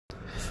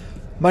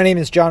My name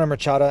is John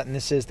Amrachada, and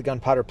this is the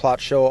Gunpowder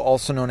Plot Show,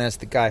 also known as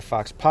the Guy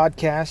Fawkes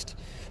Podcast.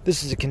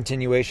 This is a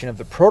continuation of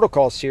the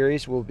Protocol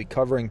series. We'll be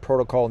covering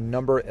Protocol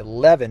number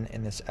 11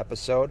 in this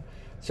episode.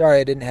 Sorry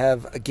I didn't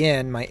have,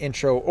 again, my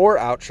intro or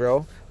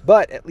outro,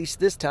 but at least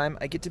this time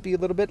I get to be a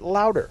little bit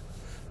louder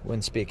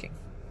when speaking.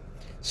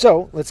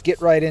 So, let's get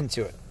right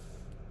into it.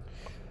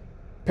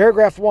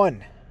 Paragraph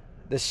 1.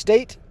 The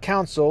State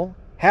Council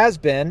has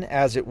been,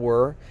 as it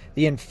were,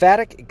 the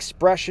emphatic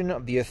expression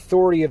of the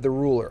authority of the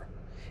ruler.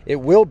 It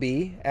will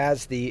be,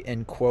 as the,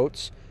 in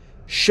quotes,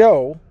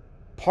 show,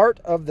 part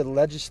of the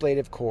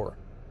legislative corps,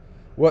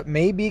 what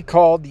may be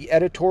called the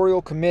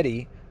editorial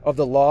committee of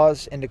the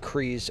laws and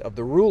decrees of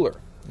the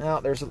ruler. Now,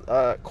 there's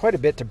quite a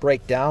bit to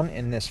break down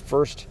in this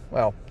first,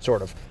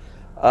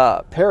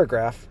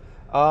 paragraph.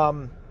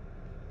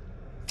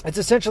 It's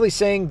essentially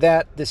saying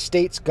that the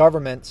state's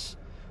governments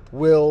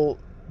will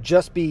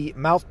just be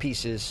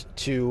mouthpieces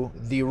to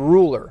the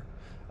ruler.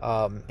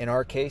 In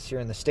our case, here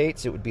in the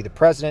States, it would be the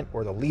president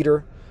or the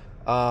leader.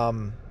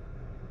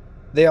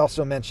 They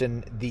also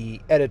mention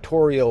the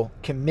editorial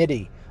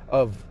committee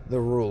of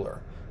the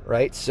ruler,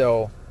 right?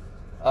 So,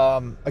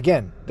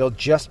 again, they'll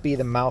just be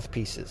the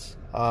mouthpieces.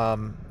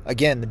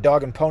 Again, the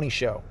dog and pony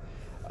show.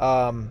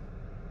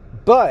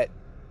 But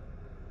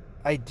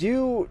I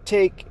do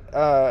take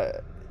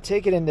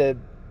it into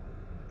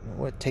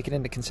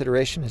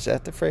consideration. Is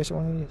that the phrase I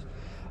want to use?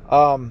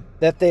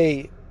 That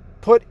they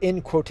put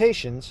in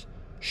quotations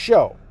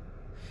show,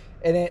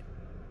 and it,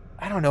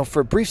 I don't know, for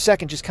a brief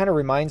second, just kind of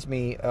reminds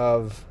me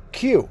of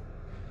Q.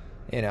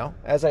 You know,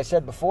 as I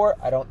said before,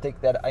 I don't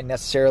think that I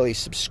necessarily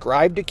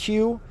subscribe to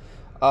Q,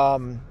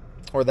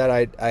 or that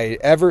I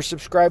ever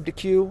subscribed to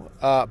Q,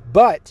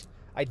 but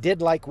I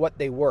did like what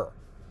they were.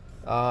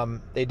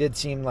 They did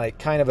seem like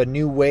kind of a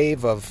new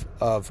wave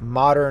of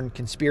modern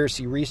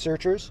conspiracy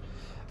researchers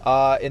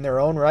in their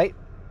own right.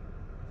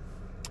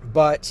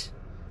 But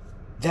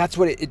that's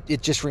what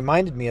it just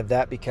reminded me of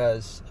that,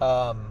 because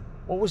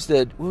what was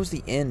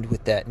the end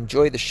with that?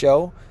 Enjoy the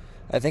show,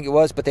 I think it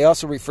was, but they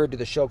also referred to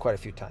the show quite a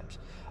few times.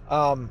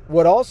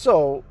 What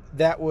also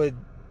that would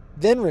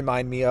then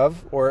remind me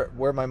of, or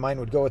where my mind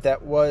would go with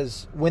that,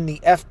 was when the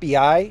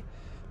FBI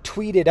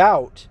tweeted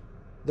out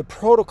the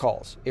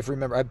protocols. If you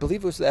remember, I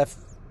believe it was I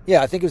think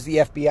it was the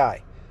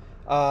FBI.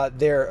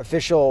 Their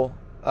official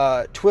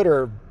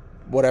Twitter,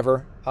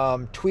 whatever,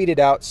 tweeted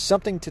out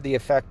something to the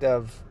effect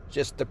of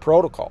just the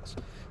protocols,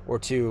 or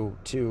to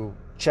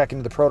check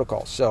into the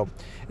protocols. So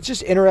it's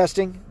just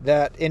interesting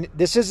that, and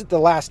this isn't the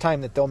last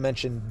time that they'll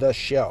mention the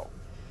show.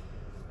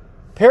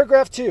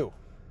 Paragraph 2.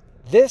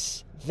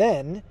 This,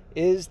 then,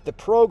 is the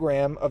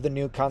program of the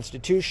new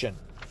Constitution.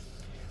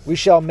 We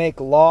shall make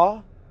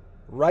law,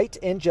 right,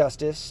 and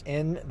justice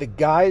in the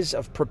guise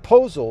of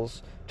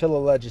proposals to the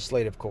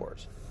legislative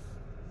corps,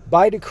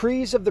 by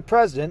decrees of the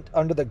President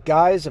under the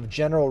guise of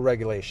general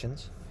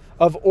regulations,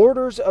 of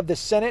orders of the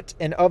Senate,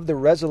 and of the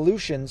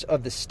resolutions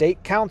of the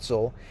State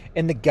Council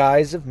in the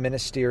guise of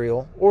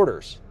ministerial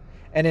orders,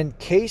 and in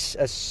case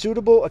a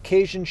suitable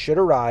occasion should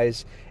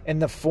arise, in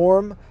the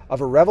form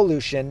of a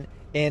revolution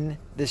in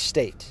the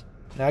state.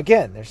 Now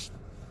again, there's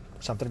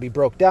something to be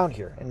broke down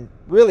here, and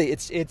really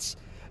it's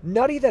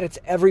nutty that it's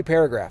every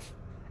paragraph.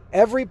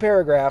 Every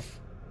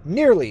paragraph,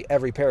 nearly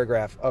every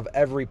paragraph of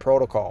every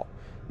protocol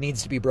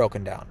needs to be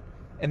broken down.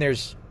 And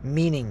there's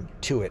meaning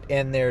to it.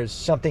 And there's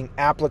something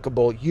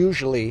applicable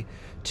usually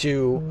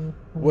to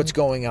what's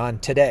going on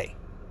today.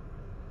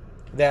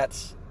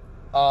 That's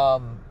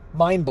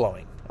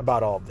mind-blowing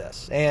about all of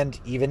this. And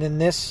even in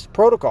this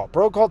protocol.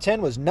 Protocol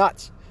 10 was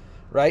nuts,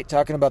 right?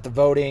 Talking about the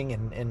voting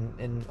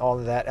and all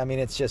of that. I mean,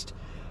 it's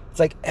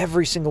like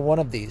every single one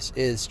of these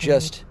is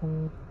just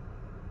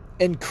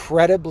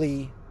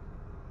incredibly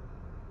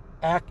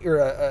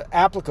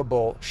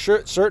applicable,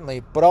 certainly,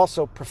 but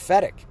also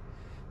prophetic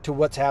to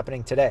what's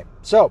happening today.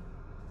 So,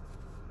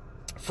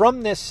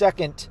 from this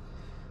second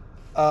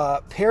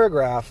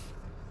paragraph,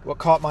 what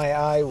caught my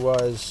eye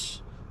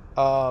was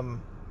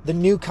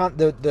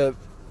the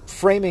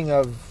framing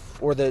of,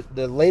 or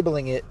the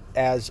labeling it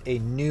as a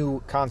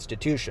new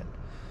constitution,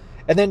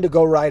 and then to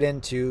go right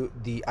into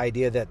the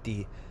idea that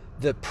the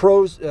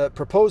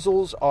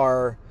proposals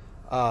are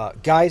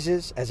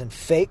guises, as in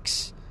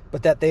fakes,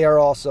 but that they are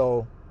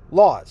also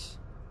laws.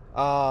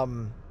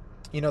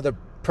 The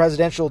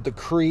presidential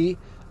decree.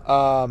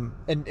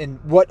 And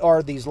what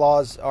are these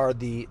laws? Are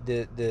the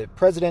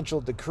presidential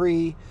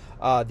decree,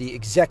 the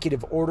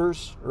executive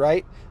orders,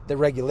 right? The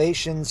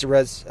regulations,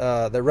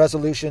 the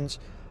resolutions.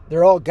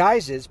 They're all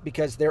guises,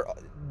 because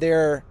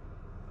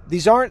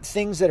these aren't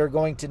things that are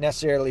going to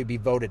necessarily be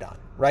voted on,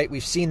 right?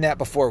 We've seen that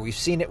before. We've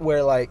seen it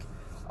where, like,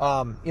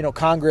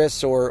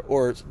 Congress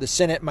or the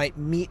Senate might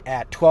meet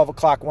at 12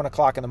 o'clock, 1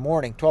 o'clock in the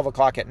morning, 12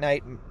 o'clock at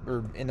night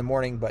or in the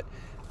morning, but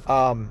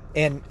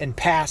and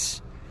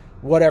pass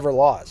whatever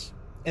laws.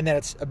 And then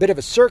it's a bit of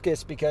a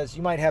circus, because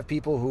you might have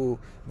people who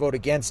vote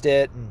against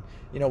it and,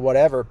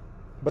 whatever.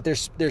 But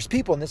there's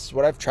people, and this is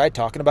what I've tried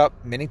talking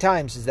about many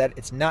times, is that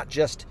it's not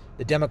just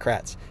the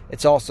Democrats.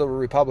 It's also the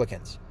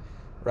Republicans,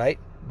 right?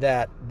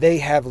 that they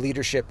have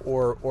leadership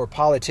or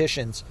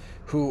politicians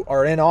who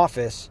are in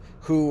office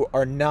who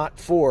are not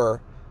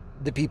for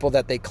the people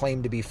that they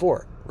claim to be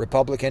for,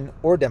 Republican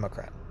or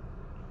Democrat.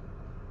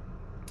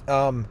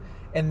 And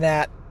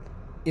that,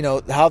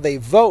 how they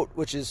vote,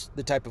 which is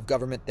the type of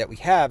government that we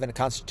have in a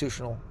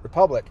constitutional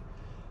republic,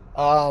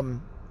 that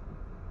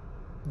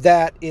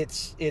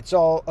it's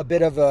all a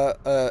bit of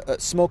a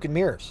smoke and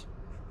mirrors.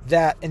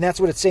 And that's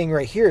what it's saying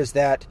right here, is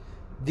that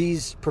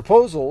these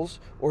proposals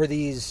or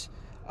these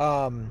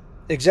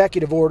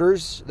executive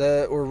orders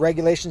or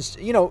regulations,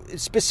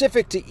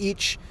 specific to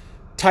each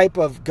type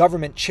of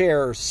government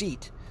chair or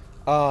seat,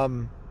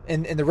 and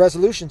the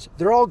resolutions,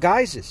 they're all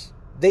guises.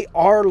 They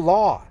are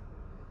law.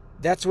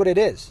 That's what it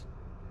is.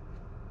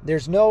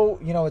 There's no,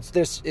 it's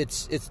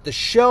the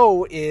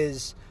show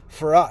is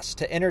for us,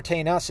 to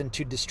entertain us and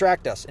to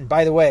distract us. And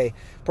by the way,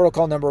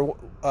 protocol number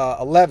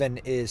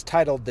 11 is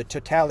titled The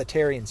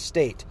Totalitarian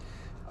State.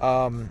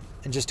 And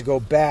just to go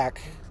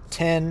back,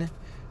 10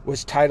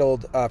 was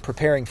titled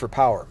Preparing for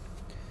Power.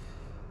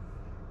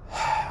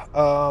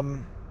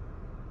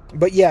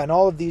 But yeah, in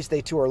all of these,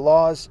 they too are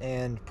laws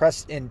and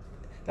not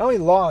only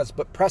laws,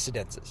 but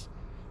precedences,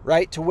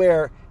 right? To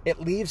where it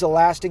leaves a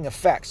lasting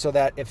effect, so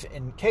that if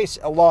in case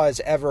a law is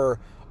ever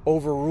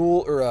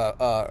overruled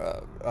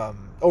or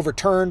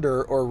overturned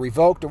or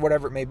revoked or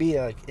whatever it may be,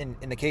 like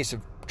in the case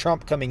of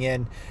Trump coming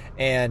in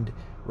and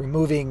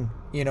removing,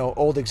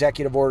 old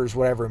executive orders,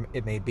 whatever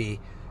it may be.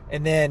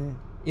 And then,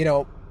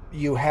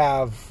 you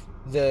have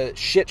the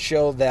shit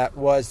show that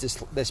was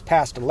this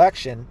past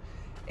election,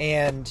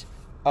 and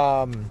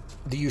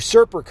the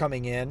usurper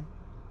coming in,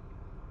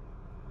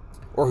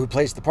 or who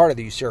plays the part of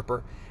the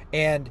usurper,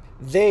 and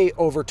they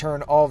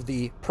overturn all of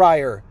the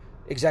prior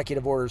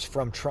executive orders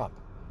from Trump,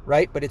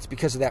 right? But it's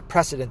because of that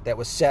precedent that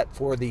was set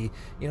for the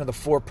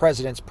 4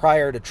 presidents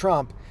prior to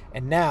Trump,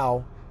 and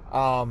now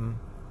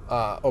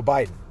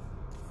O'Biden.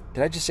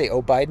 Did I just say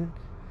O'Biden?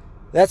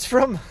 That's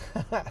from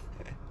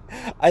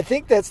I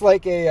think that's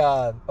like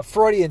a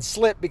Freudian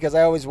slip, because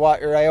I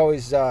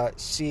always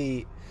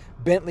see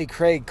Bentley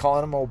Craig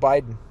calling him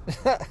O'Biden.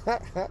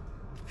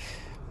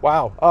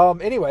 Wow.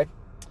 Anyway,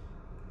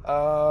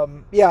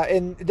 yeah,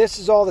 and this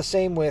is all the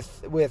same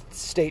with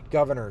state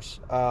governors,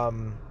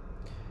 and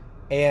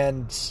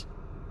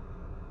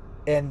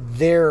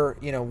their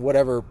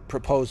whatever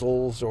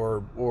proposals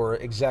or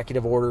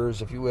executive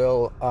orders, if you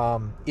will,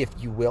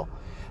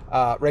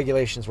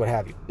 regulations, what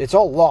have you. It's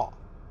all law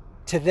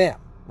to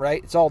them.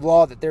 Right? It's all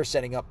law that they're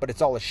setting up, but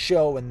it's all a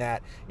show, in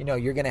that,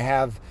 you're going to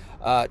have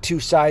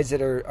two sides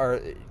that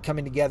are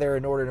coming together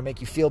in order to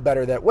make you feel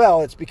better that,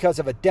 well, it's because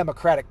of a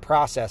democratic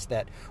process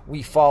that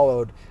we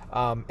followed,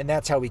 and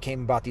that's how we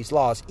came about these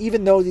laws,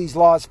 even though these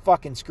laws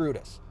fucking screwed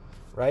us,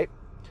 right?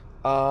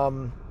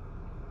 And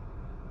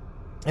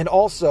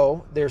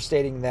also, they're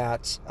stating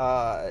that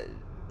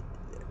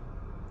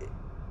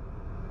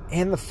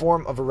in the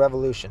form of a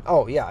revolution.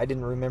 Oh, yeah, I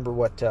didn't remember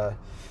what... or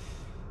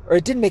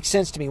it didn't make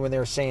sense to me when they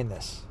were saying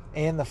this.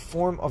 And the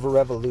form of a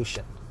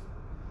revolution.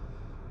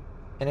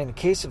 And in a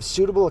case of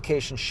suitable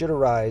occasion should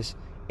arise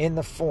in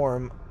the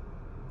form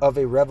of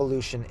a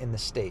revolution in the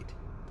state.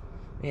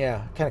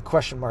 Yeah, kind of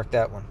question mark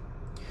that one.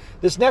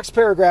 This next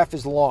paragraph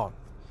is long.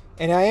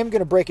 And I am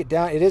going to break it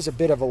down. It is a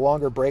bit of a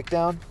longer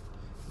breakdown,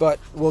 but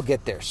we'll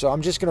get there. So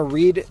I'm just going to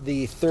read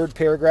the third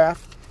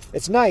paragraph.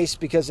 It's nice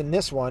because in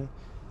this one,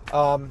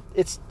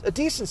 it's a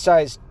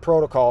decent-sized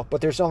protocol,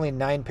 but there's only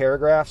 9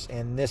 paragraphs,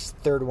 and this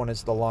third one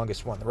is the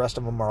longest one. The rest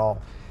of them are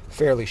all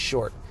fairly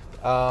short.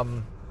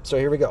 So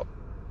here we go.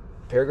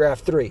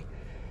 Paragraph 3.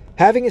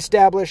 Having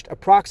established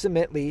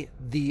approximately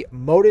the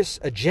modus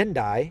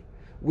agendi,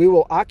 we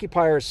will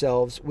occupy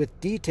ourselves with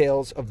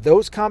details of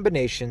those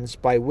combinations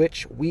by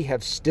which we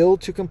have still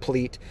to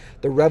complete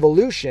the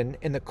revolution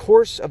in the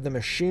course of the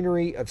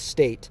machinery of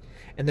state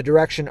in the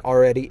direction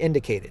already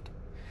indicated.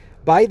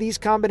 By these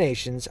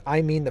combinations,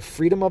 I mean the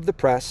freedom of the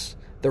press,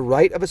 the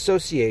right of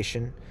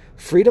association,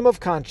 freedom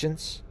of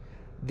conscience,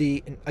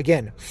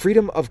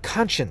 freedom of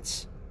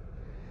conscience,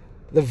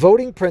 the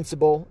voting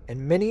principle,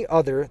 and many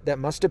other that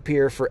must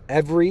appear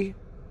forever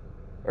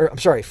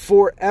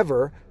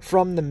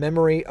from the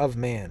memory of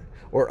man,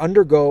 or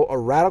undergo a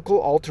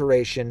radical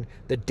alteration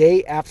the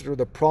day after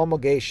the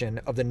promulgation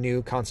of the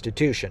new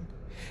Constitution.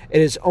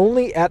 It is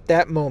only at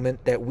that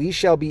moment that we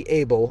shall be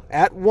able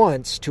at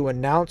once to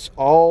announce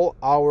all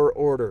our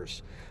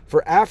orders,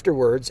 for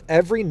afterwards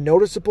every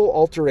noticeable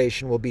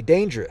alteration will be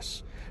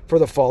dangerous, for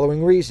the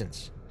following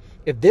reasons.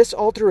 If this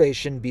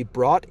alteration be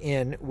brought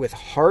in with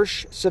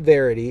harsh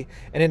severity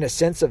and in a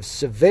sense of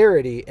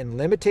severity and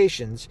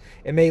limitations,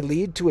 it may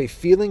lead to a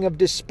feeling of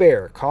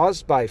despair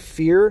caused by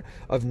fear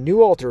of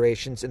new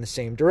alterations in the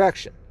same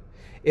direction.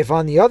 If,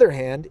 on the other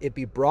hand, it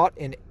be brought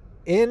in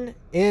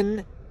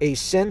a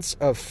sense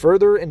of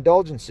further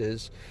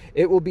indulgences,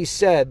 it will be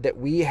said that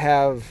we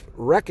have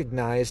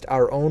recognized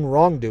our own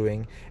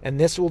wrongdoing, and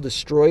this will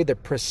destroy the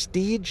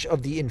prestige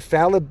of the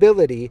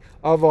infallibility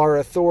of our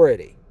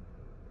authority.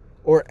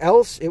 Or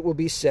else it will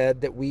be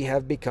said that we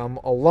have become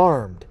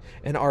alarmed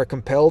and are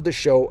compelled to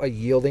show a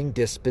yielding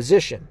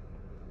disposition.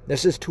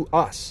 This is to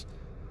us,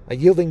 a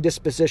yielding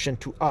disposition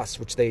to us,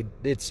 which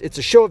it's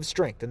a show of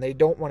strength, and they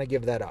don't want to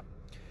give that up.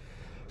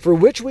 For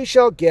which we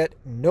shall get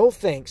no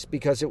thanks,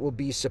 because it will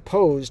be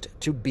supposed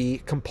to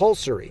be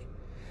compulsory.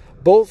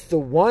 Both the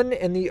one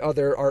and the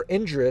other are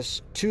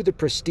injurious to the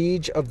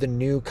prestige of the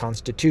new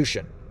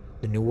constitution,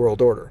 the New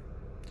World Order.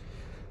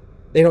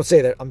 They don't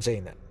say that. I'm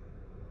saying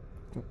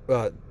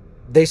that.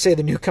 They say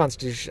the new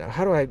constitution.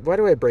 Why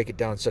do I break it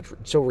down so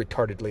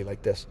retardedly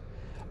like this?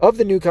 Of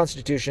the new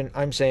constitution,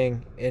 I'm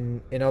saying,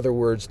 in other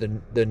words,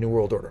 the New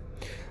World Order.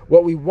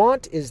 What we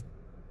want is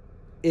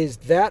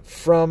that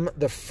from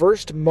the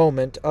first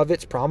moment of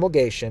its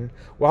promulgation,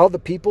 while the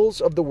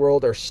peoples of the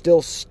world are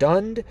still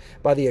stunned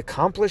by the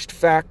accomplished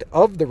fact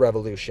of the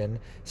revolution,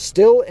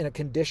 still in a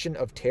condition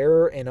of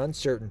terror and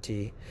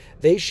uncertainty,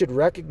 they should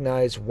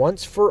recognize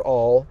once for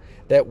all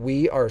that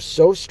we are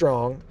so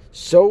strong,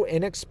 so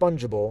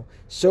inexpugnable,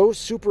 so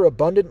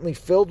superabundantly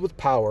filled with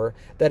power,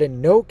 that in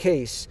no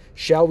case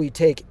shall we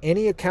take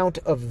any account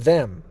of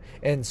them,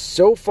 and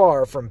so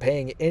far from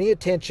paying any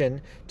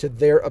attention to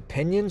their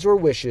opinions or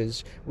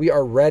wishes, we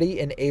are ready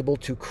and able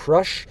to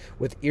crush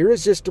with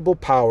irresistible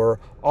power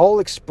all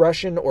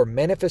expression or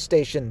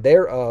manifestation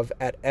thereof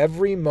at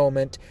every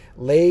moment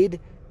and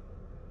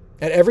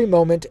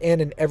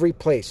in every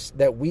place,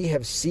 that we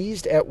have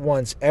seized at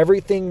once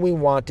everything we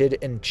wanted,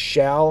 and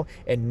shall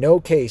in no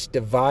case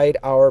divide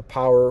our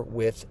power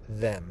with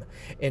them.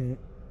 And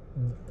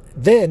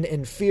then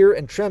in fear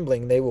and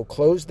trembling they will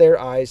close their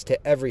eyes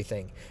to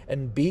everything,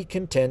 and be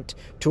content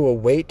to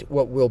await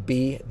what will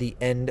be the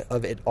end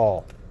of it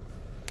all.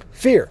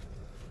 Fear.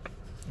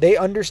 They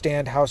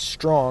understand how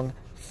strong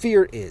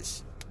fear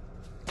is.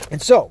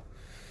 And so,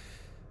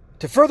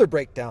 to further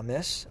break down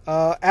this,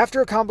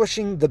 after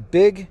accomplishing the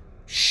big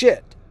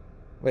shit.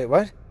 Wait,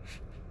 what?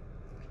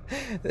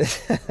 This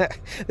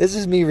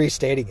is me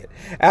restating it.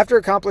 After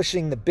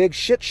accomplishing the big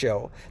shit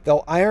show,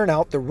 they'll iron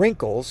out the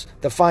wrinkles,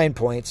 the fine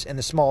points, and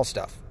the small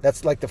stuff.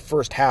 That's like the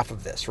first half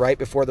of this, right?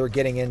 Before they're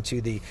getting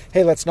into the,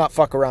 hey, let's not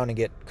fuck around and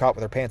get caught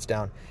with our pants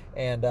down.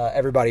 And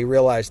everybody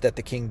realized that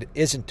the king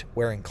isn't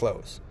wearing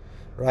clothes,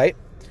 right?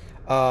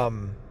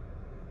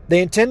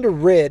 They intend to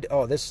rid,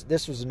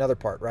 this was another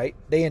part, right?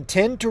 They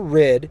intend to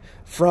rid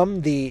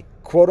from the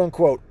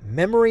quote-unquote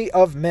memory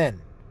of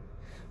men,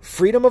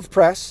 freedom of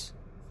press,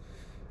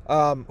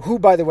 who,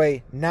 by the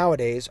way,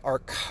 nowadays are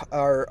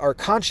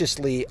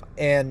consciously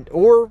and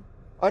or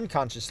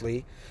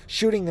unconsciously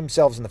shooting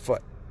themselves in the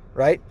foot,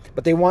 right?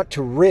 But they want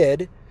to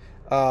rid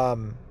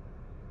from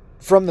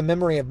the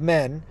memory of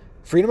men,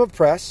 freedom of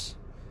press,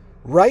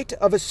 right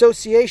of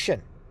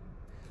association,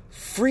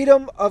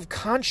 freedom of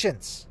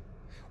conscience,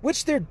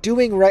 which they're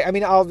doing right. I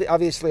mean,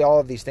 obviously all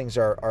of these things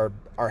are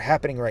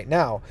happening right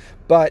now,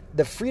 but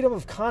the freedom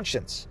of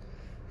conscience,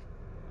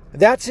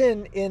 that's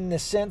in the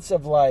sense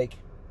of like,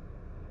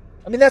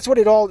 I mean, that's what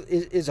it all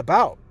is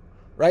about,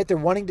 right? They're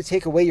wanting to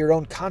take away your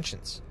own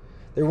conscience.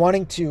 They're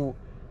wanting to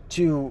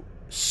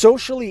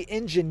socially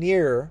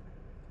engineer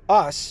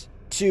us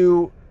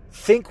to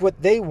think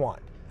what they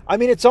want. I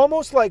mean, it's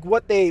almost like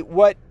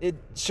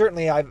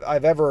certainly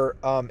I've ever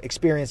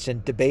experienced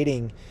in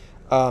debating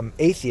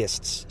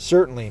atheists,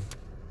 certainly.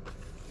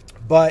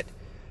 But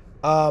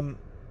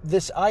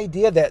this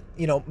idea that,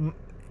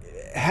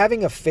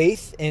 having a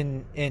faith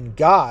in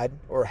God,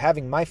 or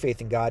having my faith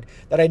in God,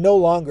 that I no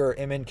longer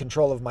am in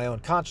control of my own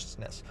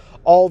consciousness.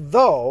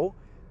 Although,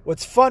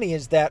 what's funny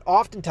is that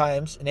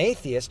oftentimes an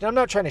atheist, and I'm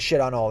not trying to shit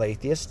on all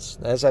atheists,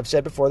 as I've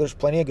said before, there's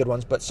plenty of good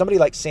ones, but somebody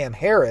like Sam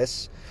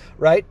Harris,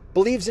 right,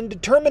 believes in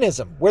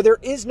determinism, where there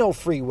is no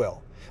free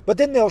will. But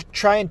then they'll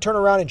try and turn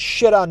around and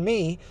shit on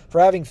me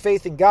for having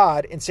faith in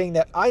God and saying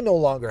that I no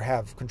longer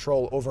have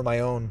control over my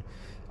own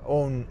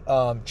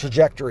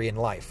trajectory in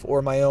life,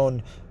 or my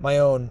own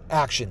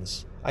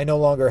actions. I no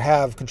longer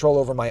have control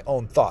over my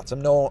own thoughts.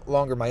 I'm no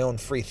longer my own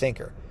free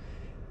thinker.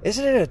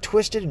 Isn't it a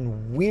twisted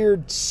and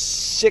weird,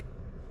 sick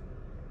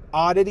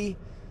oddity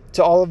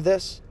to all of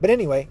this? But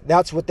anyway,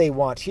 that's what they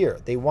want here.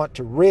 They want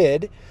to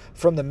rid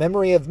from the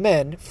memory of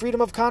men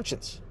freedom of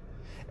conscience,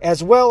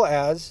 as well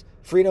as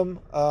freedom,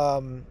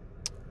 the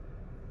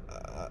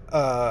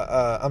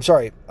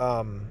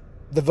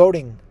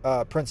voting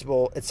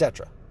principle,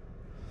 etc.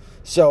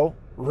 So,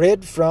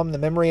 rid from the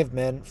memory of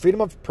men, freedom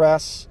of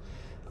press,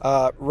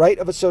 right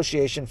of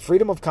association,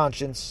 freedom of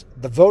conscience,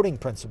 the voting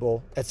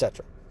principle,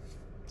 etc.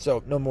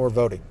 So, no more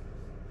voting.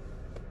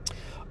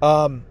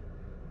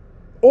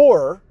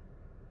 Or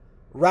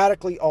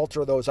radically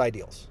alter those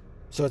ideals.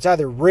 So it's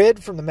either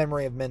rid from the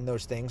memory of men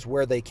those things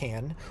where they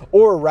can,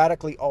 or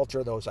radically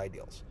alter those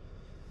ideals.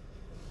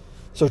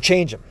 So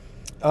change them.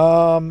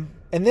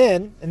 And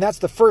that's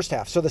the first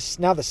half. So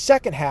now the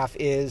second half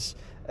is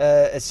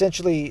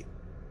essentially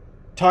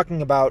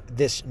talking about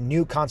this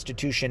new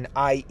constitution,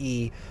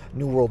 i.e.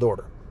 New World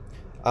Order.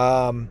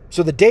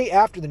 So the day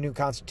after the new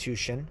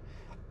constitution,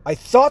 I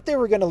thought they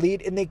were going to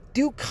lead, and they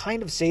do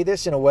kind of say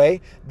this in a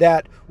way,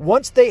 that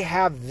once they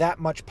have that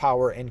much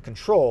power and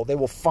control, they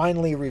will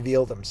finally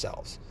reveal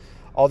themselves.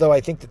 Although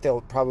I think that they'll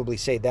probably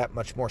say that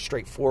much more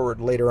straightforward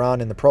later on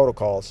in the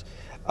protocols.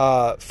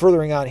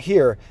 furthering on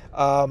here,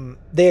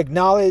 they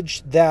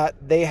acknowledge that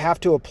they have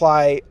to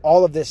apply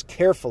all of this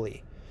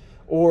carefully,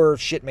 or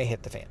shit may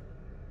hit the fan.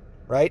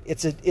 Right?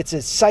 It's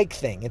a psych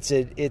thing.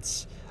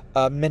 It's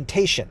a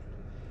mentation.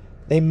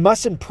 They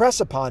must impress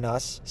upon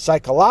us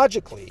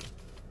psychologically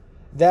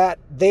that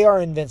they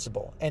are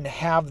invincible and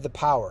have the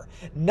power.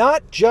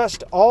 Not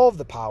just all of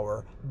the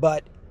power,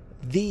 but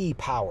the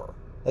power.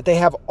 That they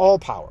have all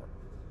power.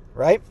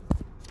 Right?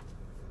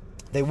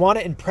 They want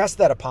to impress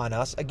that upon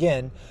us,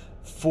 again,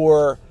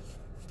 for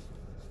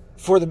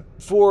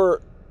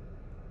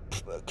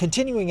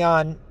continuing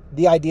on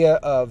the idea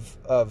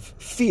of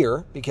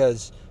fear,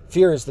 because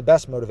fear is the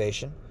best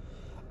motivation,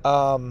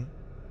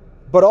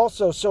 but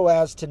also so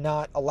as to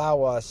not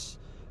allow us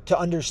to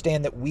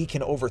understand that we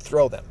can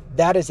overthrow them.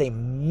 That is a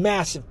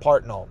massive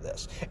part in all of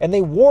this. And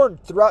they warn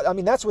throughout, I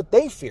mean, that's what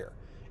they fear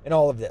in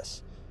all of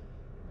this.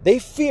 They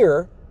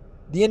fear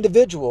the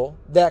individual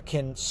that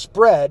can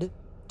spread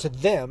to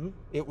them,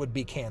 it would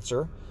be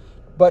cancer,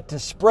 but to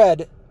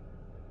spread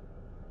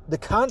the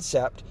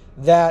concept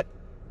that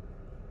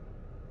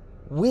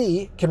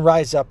we can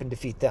rise up and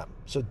defeat them.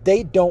 So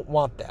they don't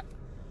want that.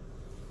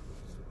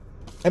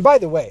 And by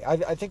the way,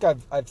 I think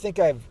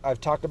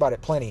I've talked about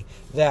it plenty,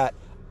 that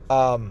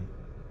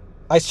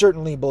I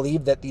certainly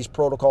believe that these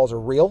protocols are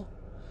real,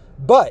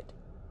 but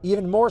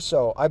even more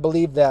so, I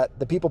believe that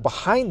the people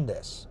behind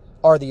this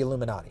are the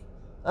Illuminati.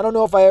 I don't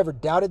know if I ever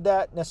doubted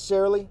that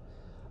necessarily.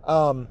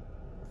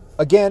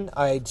 Again,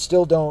 I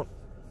still don't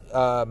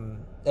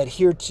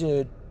adhere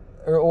to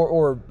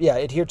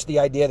adhere to the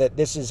idea that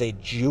this is a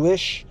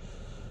Jewish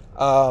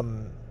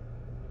power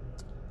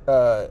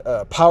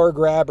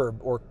grab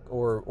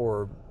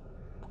or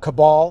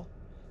cabal.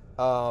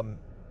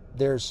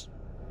 There's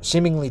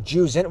seemingly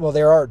Jews in it. Well,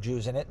 there are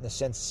Jews in it in the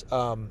sense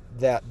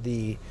that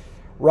the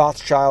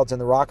Rothschilds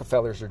and the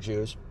Rockefellers are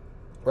Jews,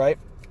 right?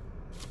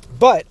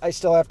 But I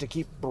still have to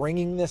keep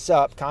bringing this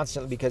up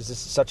constantly because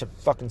this is such a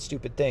fucking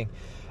stupid thing.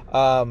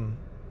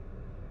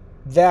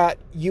 That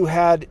you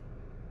had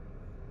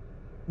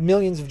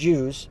millions of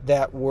Jews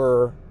that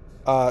were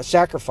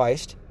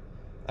sacrificed,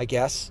 I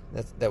guess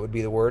that would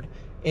be the word,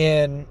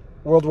 in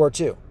World War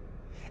II.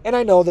 And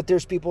I know that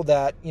there's people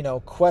that,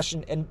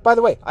 question, and by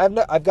the way,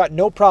 I've got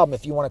no problem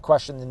if you want to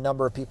question the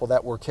number of people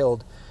that were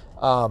killed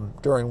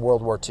during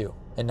World War II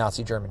in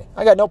Nazi Germany.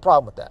 I got no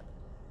problem with that.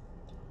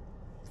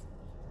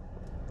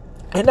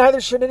 And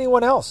neither should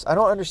anyone else. I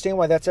don't understand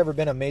why that's ever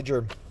been a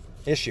major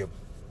issue.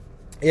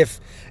 If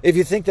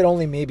you think that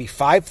only maybe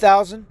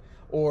 5,000,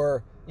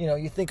 or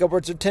you think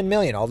upwards of 10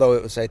 million, although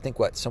it was, I think,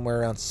 somewhere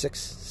around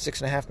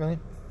 6.5 million,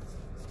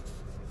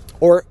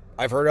 or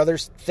I've heard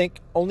others think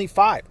only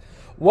 5.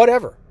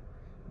 Whatever.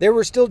 There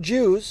were still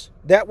Jews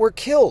that were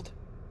killed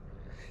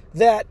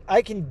that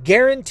I can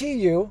guarantee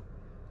you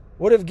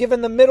would have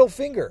given the middle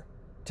finger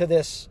to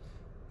this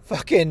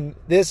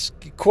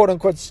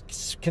quote-unquote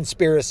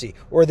conspiracy,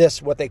 or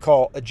this what they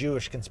call a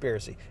Jewish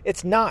conspiracy.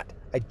 It's not.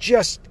 I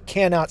just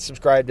cannot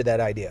subscribe to that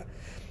idea.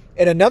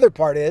 And another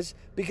part is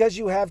because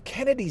you have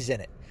Kennedys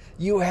in it.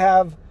 You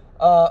have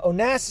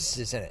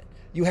Onassises in it.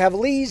 You have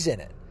Lees in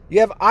it. You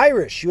have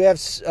Irish. You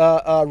have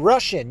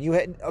Russian. You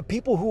have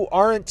people who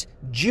aren't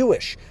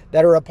Jewish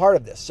that are a part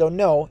of this. So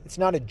no, it's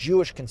not a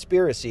Jewish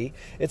conspiracy.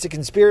 It's a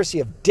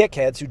conspiracy of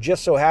dickheads who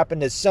just so happen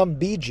to some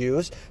be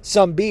Jews,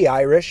 some be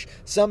Irish,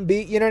 some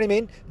be, you know what I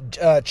mean,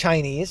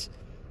 Chinese.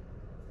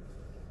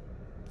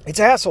 It's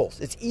assholes.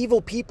 It's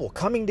evil people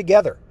coming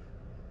together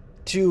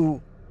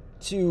to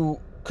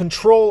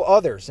control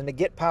others and to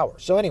get power.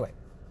 So anyway,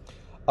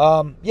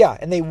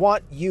 and they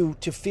want you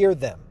to fear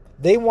them.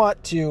 They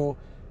want to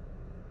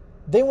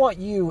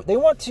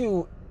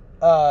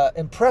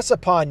impress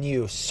upon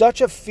you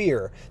such a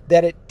fear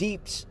that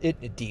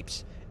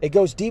it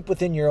goes deep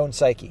within your own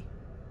psyche.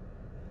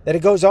 That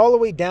it goes all the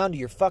way down to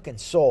your fucking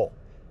soul.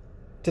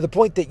 To the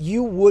point that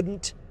you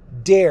wouldn't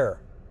dare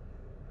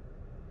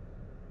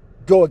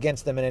go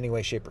against them in any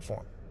way, shape, or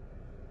form.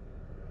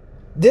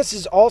 This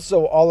is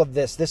also all of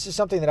this. This is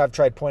something that I've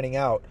tried pointing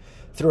out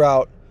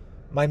throughout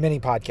my many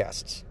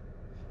podcasts.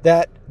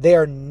 That they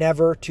are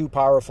never too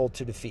powerful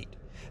to defeat.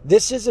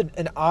 This is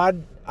an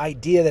odd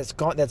idea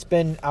that's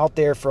been out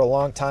there for a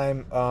long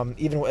time,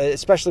 even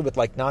especially with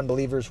like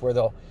non-believers, where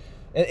they'll,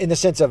 in the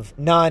sense of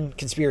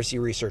non-conspiracy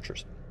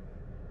researchers,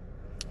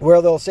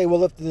 where they'll say,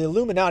 well, if the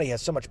Illuminati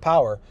has so much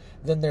power,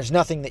 then there's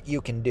nothing that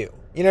you can do.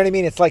 You know what I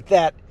mean? It's like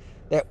that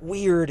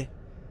weird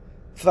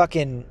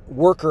fucking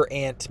worker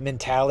ant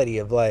mentality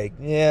of like,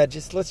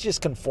 let's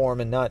just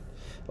conform and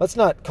let's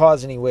not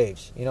cause any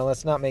waves.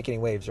 Let's not make any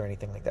waves or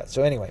anything like that.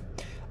 So anyway,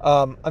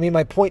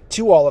 my point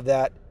to all of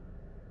that,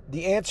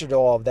 the answer to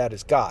all of that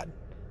is God.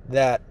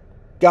 That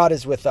God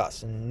is with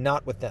us and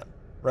not with them,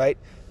 right?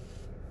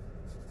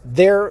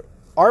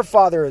 Our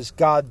Father is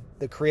God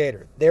the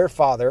Creator. Their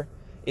father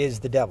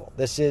is the devil.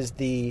 This is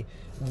the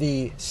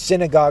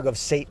synagogue of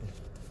Satan.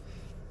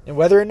 And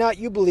whether or not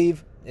you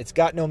believe, it's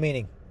got no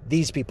meaning.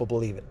 These people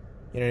believe it.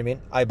 You know what I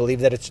mean? I believe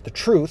that it's the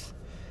truth.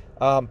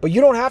 But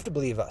you don't have to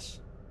believe us.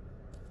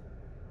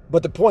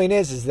 But the point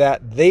is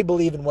that they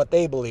believe in what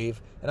they believe,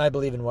 and I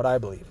believe in what I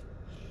believe.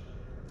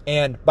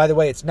 And by the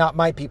way, it's not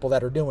my people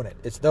that are doing it.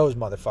 It's those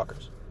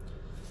motherfuckers.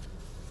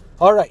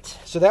 All right,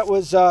 so that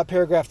was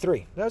paragraph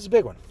 3. That was a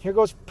big one. Here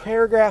goes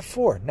paragraph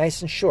 4,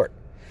 nice and short.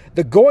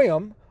 The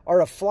Goyim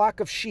are a flock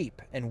of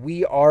sheep, and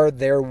we are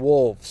their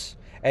wolves.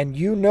 And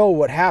you know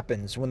what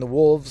happens when the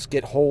wolves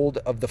get hold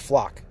of the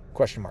flock?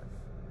 Question mark.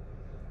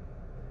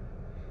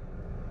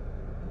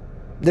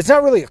 That's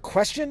not really a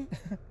question.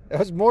 That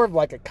was more of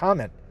like a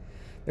comment.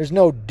 There's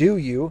no do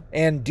you,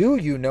 and do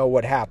you know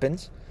what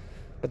happens?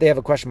 But they have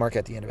a question mark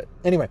at the end of it.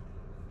 Anyway.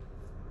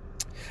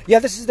 Yeah,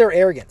 this is their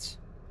arrogance.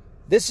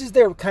 This is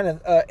their kind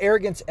of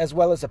arrogance as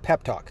well as a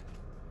pep talk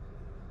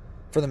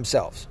for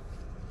themselves.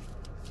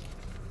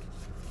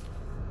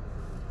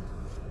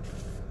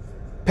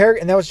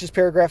 And that was just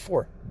paragraph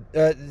 4.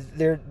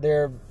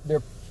 They're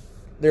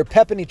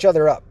pepping each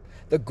other up.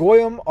 The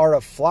Goyim are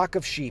a flock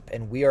of sheep,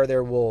 and we are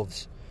their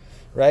wolves.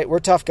 Right? We're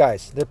tough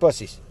guys. They're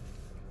pussies.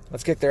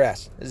 Let's kick their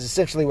ass. This is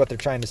essentially what they're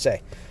trying to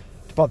say,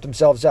 to pump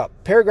themselves up.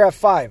 Paragraph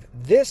 5.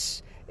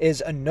 This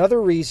is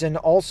another reason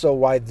also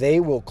why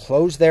they will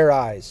close their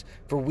eyes,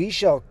 for we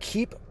shall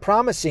keep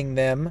promising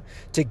them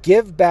to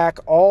give back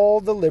all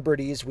the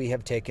liberties we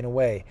have taken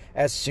away,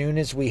 as soon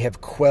as we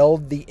have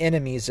quelled the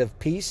enemies of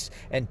peace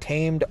and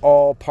tamed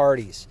all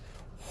parties.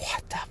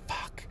 What the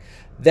fuck?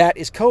 That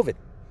is COVID.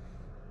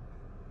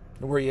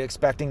 Were you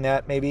expecting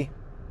that, maybe?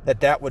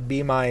 That would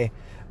be my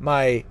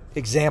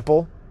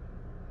example?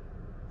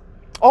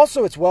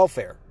 Also, it's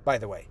welfare, by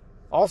the way.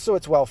 Also,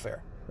 it's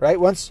welfare, right?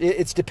 Once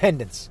it's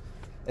dependence,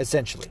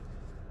 essentially.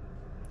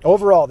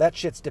 Overall, that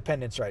shit's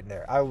dependence right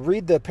there. I'll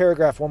read the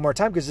paragraph one more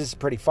time because this is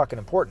pretty fucking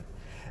important.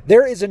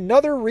 There is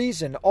another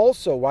reason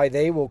also why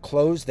they will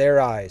close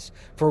their eyes,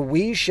 for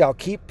we shall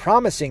keep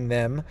promising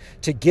them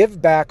to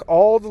give back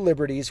all the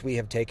liberties we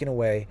have taken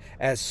away,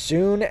 as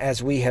soon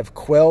as we have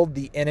quelled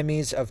the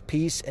enemies of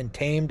peace and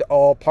tamed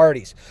all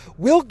parties.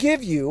 We'll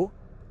give you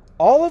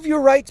all of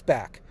your rights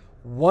back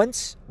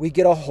once we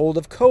get a hold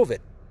of COVID.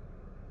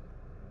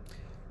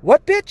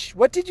 What, bitch?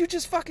 What did you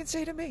just fucking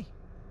say to me?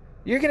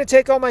 You're going to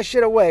take all my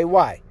shit away.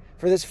 Why?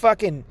 For this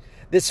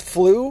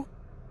flu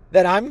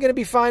that I'm going to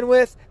be fine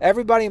with?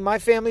 Everybody in my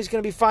family's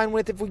going to be fine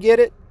with if we get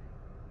it?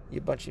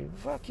 You bunch of...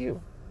 Fuck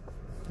you.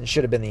 It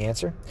should have been the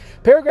answer.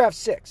 Paragraph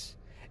 6.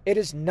 It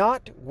is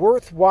not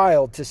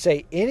worthwhile to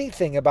say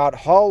anything about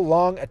how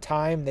long a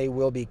time they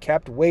will be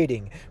kept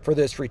waiting for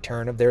this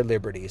return of their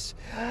liberties.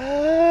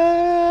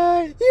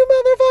 You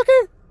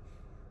motherfucker!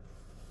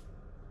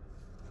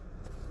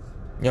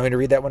 You want me to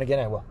read that one again?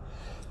 I will.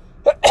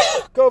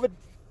 COVID.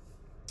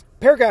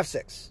 Paragraph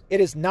 6. It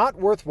is not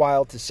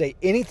worthwhile to say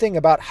anything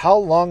about how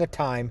long a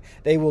time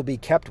they will be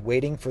kept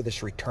waiting for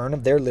this return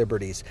of their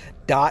liberties. ...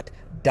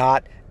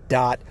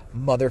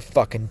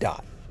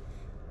 Motherfucking ...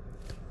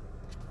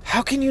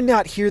 How can you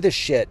not hear this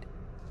shit?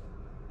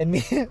 And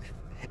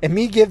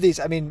me give these,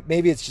 I mean,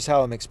 maybe it's just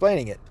how I'm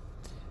explaining it.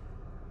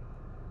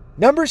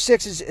 Number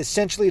 6 is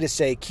essentially to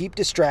say, keep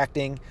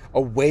distracting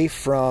away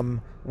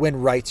from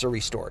when rights are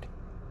restored,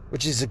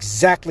 which is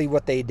exactly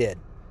what they did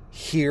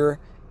here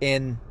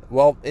in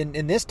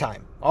this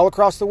time, all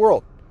across the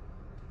world.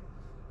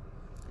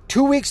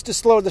 2 weeks to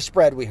slow the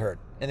spread, we heard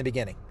in the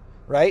beginning,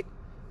 right?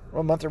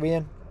 What month are we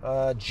in?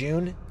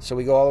 June. So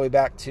we go all the way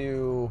back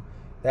to,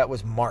 that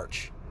was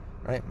March,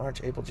 right?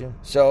 March, April, June.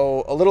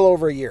 So a little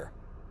over a year.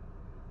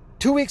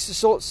 2 weeks to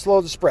slow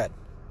the spread.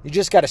 You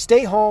just got to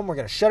stay home. We're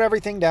going to shut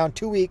everything down.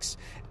 2 weeks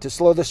to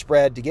slow the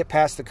spread, to get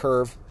past the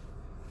curve,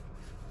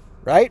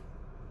 right?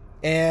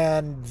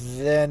 And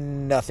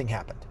then nothing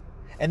happened.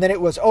 And then it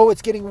was,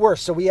 it's getting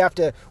worse. So we have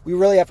to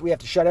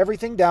shut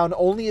everything down,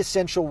 only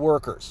essential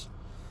workers,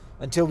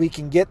 until we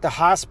can get the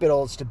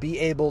hospitals to be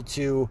able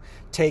to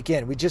take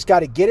in. We just got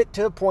to get it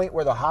to a point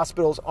where the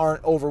hospitals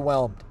aren't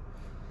overwhelmed.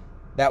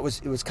 It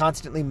was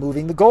constantly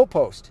moving the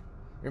goalpost.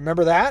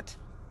 Remember that?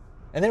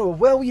 And then,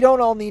 we don't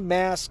all need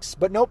masks,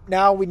 but nope,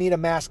 now we need a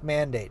mask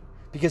mandate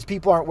because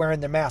people aren't wearing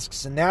their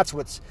masks, and that's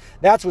what's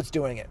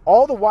doing it.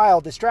 All the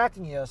while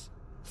distracting us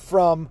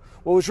from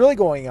what was really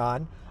going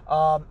on.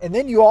 And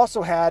then you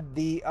also had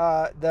the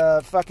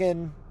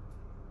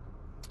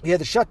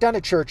shutdown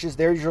of churches.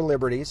 There's your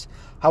liberties.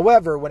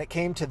 However, when it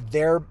came to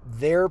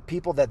their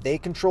people that they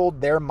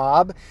controlled, their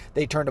mob,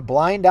 they turned a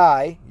blind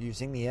eye,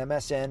 using the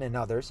MSN and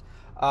others,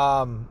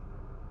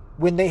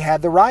 when they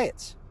had the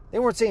riots. They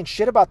weren't saying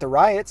shit about the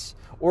riots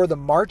or the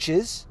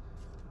marches,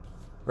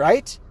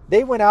 right?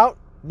 They went out,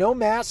 no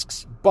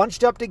masks,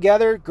 bunched up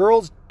together,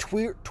 girls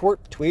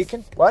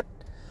tweaking, but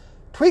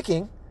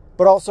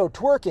also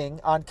twerking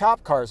on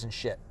cop cars and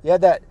shit. You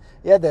had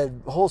the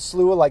whole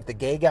slew of like the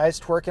gay guys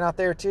twerking out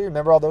there too.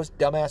 Remember all those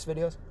dumbass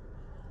videos?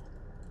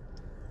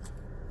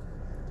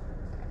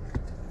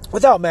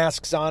 Without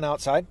masks on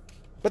outside.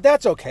 But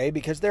that's okay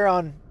because they're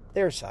on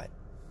their side.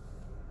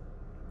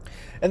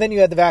 And then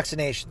you had the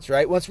vaccinations,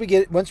 right? Once we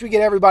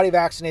get everybody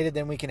vaccinated,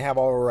 then we can have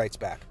all our rights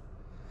back.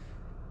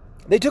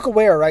 They took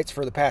away our rights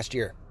for the past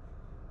year.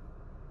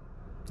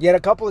 You had a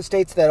couple of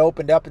states that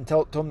opened up and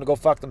told them to go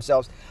fuck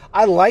themselves.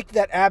 I like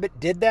that Abbott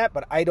did that,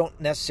 but I don't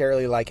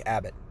necessarily like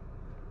Abbott.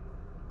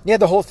 You had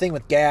the whole thing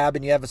with Gab,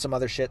 and you have some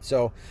other shit.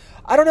 So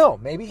I don't know.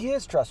 Maybe he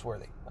is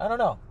trustworthy. I don't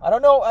know. I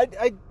don't know. I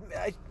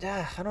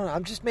don't know.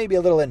 I'm just maybe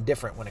a little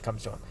indifferent when it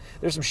comes to him.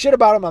 There's some shit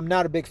about him I'm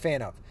not a big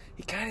fan of.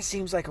 He kind of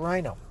seems like a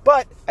rhino.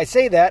 But I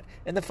say that,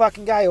 and the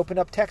fucking guy opened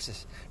up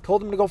Texas.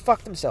 Told them to go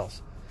fuck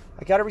themselves.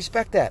 I got to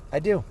respect that. I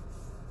do.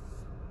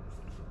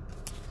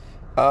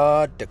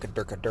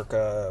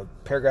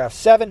 Paragraph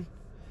 7.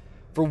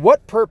 For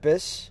what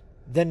purpose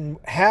then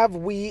have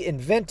we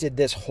invented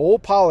this whole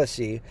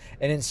policy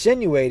and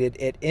insinuated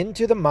it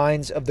into the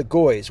minds of the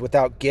Goys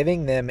without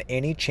giving them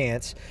any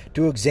chance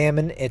to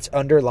examine its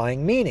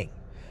underlying meaning?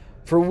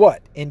 For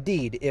what,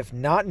 indeed, if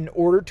not in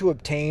order to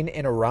obtain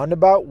in a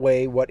roundabout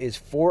way what is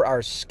for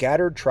our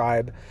scattered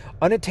tribe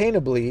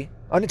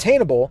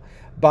unattainable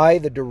by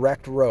the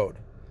direct road?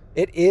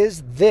 It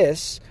is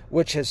this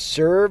which has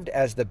served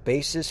as the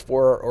basis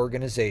for our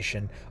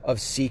organization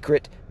of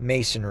secret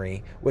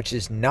masonry, which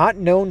is not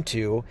known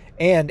to,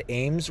 and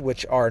aims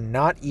which are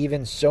not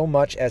even so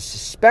much as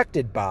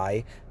suspected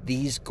by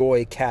these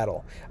Goy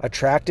cattle,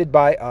 attracted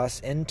by us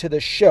into the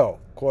show,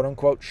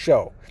 quote-unquote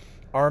show,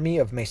 army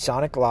of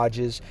Masonic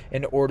lodges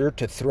in order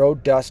to throw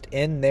dust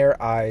in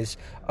their eyes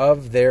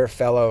of their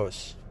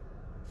fellows.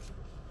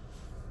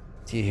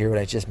 Do you hear what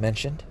I just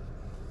mentioned?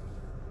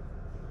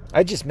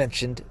 I just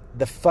mentioned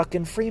the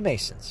fucking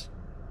Freemasons.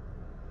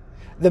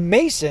 The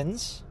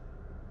Masons,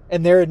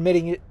 and they're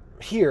admitting it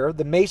here,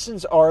 the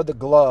Masons are the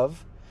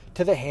glove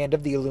to the hand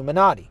of the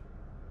Illuminati.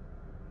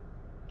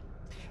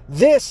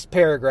 This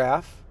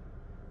paragraph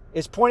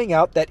is pointing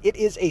out that it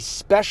is a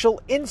special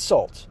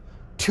insult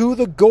to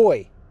the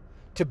Goy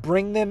to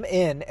bring them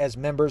in as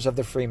members of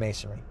the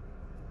Freemasonry.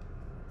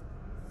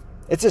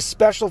 It's a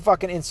special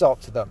fucking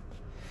insult to them.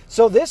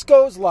 So this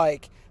goes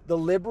like the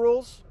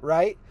liberals,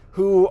 right,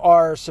 who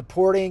are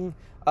supporting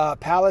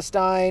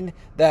Palestine,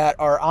 that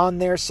are on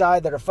their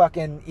side, that are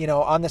fucking,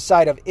 on the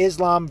side of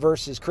Islam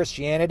versus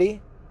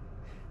Christianity.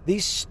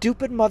 These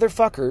stupid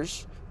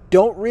motherfuckers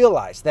don't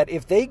realize that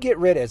if they get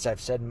rid, as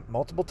I've said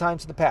multiple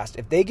times in the past,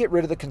 if they get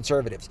rid of the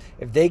conservatives,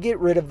 if they get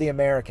rid of the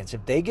Americans,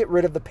 if they get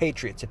rid of the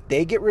patriots, if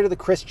they get rid of the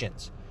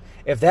Christians,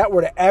 if that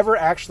were to ever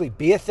actually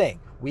be a thing,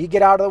 we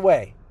get out of the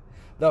way,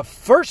 the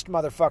first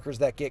motherfuckers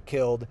that get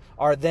killed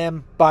are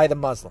them by the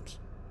Muslims.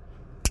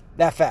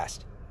 That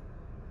fast.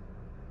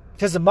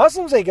 Because the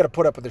Muslims ain't going to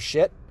put up with their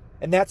shit.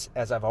 And that's,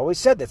 as I've always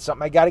said, that's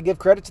something I got to give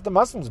credit to the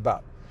Muslims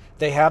about.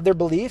 They have their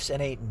beliefs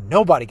and ain't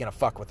nobody going to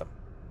fuck with them.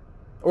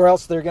 Or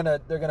else they're going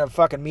to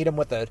fucking meet them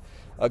with a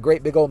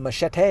great big old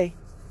machete.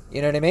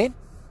 You know what I mean?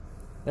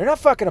 They're not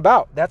fucking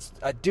about. That's,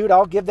 dude,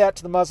 I'll give that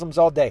to the Muslims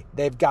all day.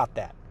 They've got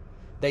that.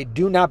 They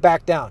do not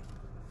back down.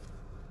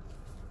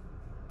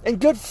 And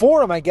good for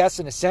them, I guess,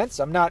 in a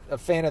sense. I'm not a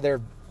fan of their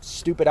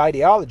stupid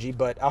ideology,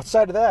 but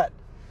outside of that,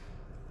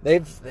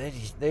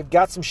 They've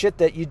got some shit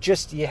that you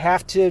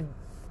have to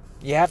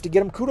get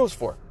them kudos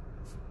for.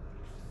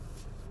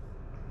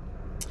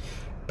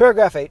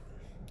 Paragraph 8.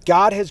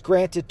 God has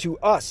granted to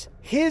us,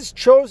 his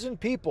chosen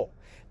people,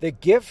 the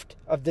gift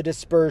of the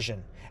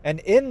dispersion,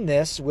 and in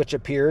this, which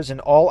appears in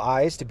all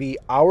eyes to be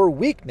our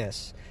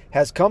weakness,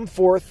 has come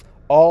forth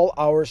all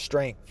our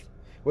strength,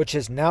 which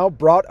has now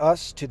brought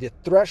us to the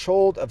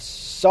threshold of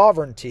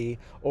sovereignty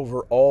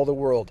over all the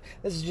world.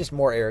 This is just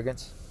more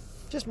arrogance.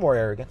 Just more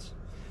arrogance.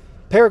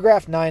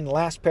 Paragraph 9,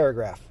 last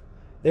paragraph.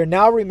 There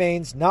now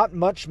remains not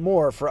much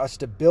more for us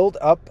to build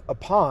up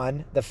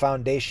upon the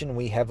foundation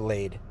we have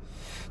laid.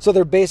 So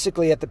they're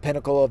basically at the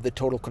pinnacle of the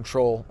total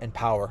control and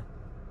power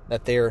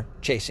that they're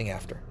chasing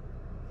after,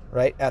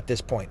 right? At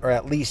this point, or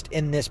at least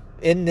in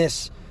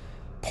this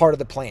part of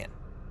the plan.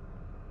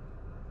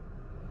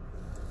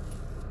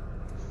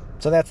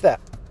 So that's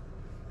that.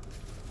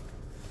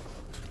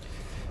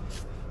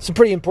 Some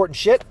pretty important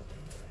shit.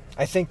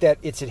 I think that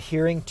it's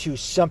adhering to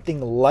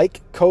something like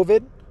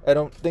COVID. I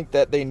don't think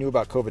that they knew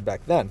about COVID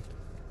back then,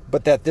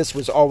 but that this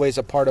was always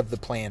a part of the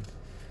plan.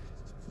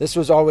 This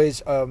was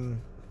always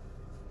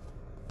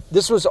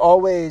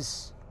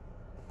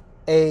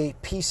a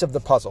piece of the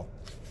puzzle.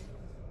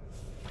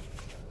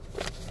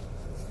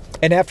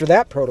 And after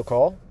that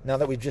protocol, now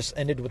that we've just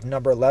ended with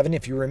number 11,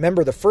 if you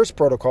remember, the first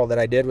protocol that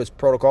I did was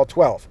protocol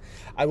 12.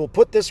 I will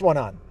put this one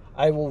on.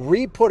 I will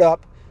re-put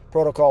up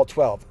protocol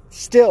 12.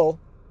 Still,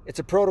 it's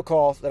a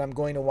protocol that I'm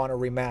going to want to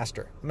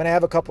remaster. I'm going to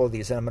have a couple of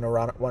these that I'm going to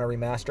want to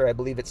remaster. I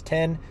believe it's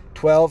 10,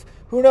 12.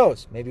 Who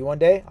knows? Maybe one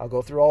day I'll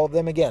go through all of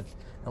them again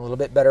in a little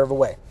bit better of a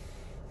way.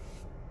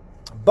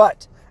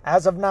 But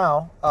as of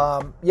now,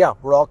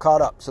 we're all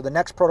caught up. So the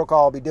next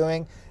protocol I'll be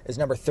doing is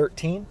number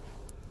 13.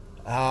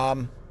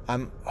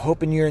 I'm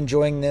hoping you're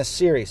enjoying this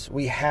series.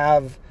 We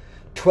have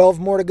 12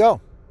 more to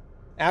go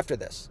after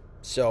this.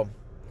 So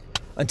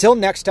until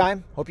next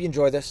time, hope you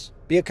enjoy this.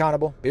 Be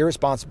accountable. Be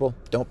responsible.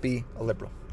 Don't be a liberal.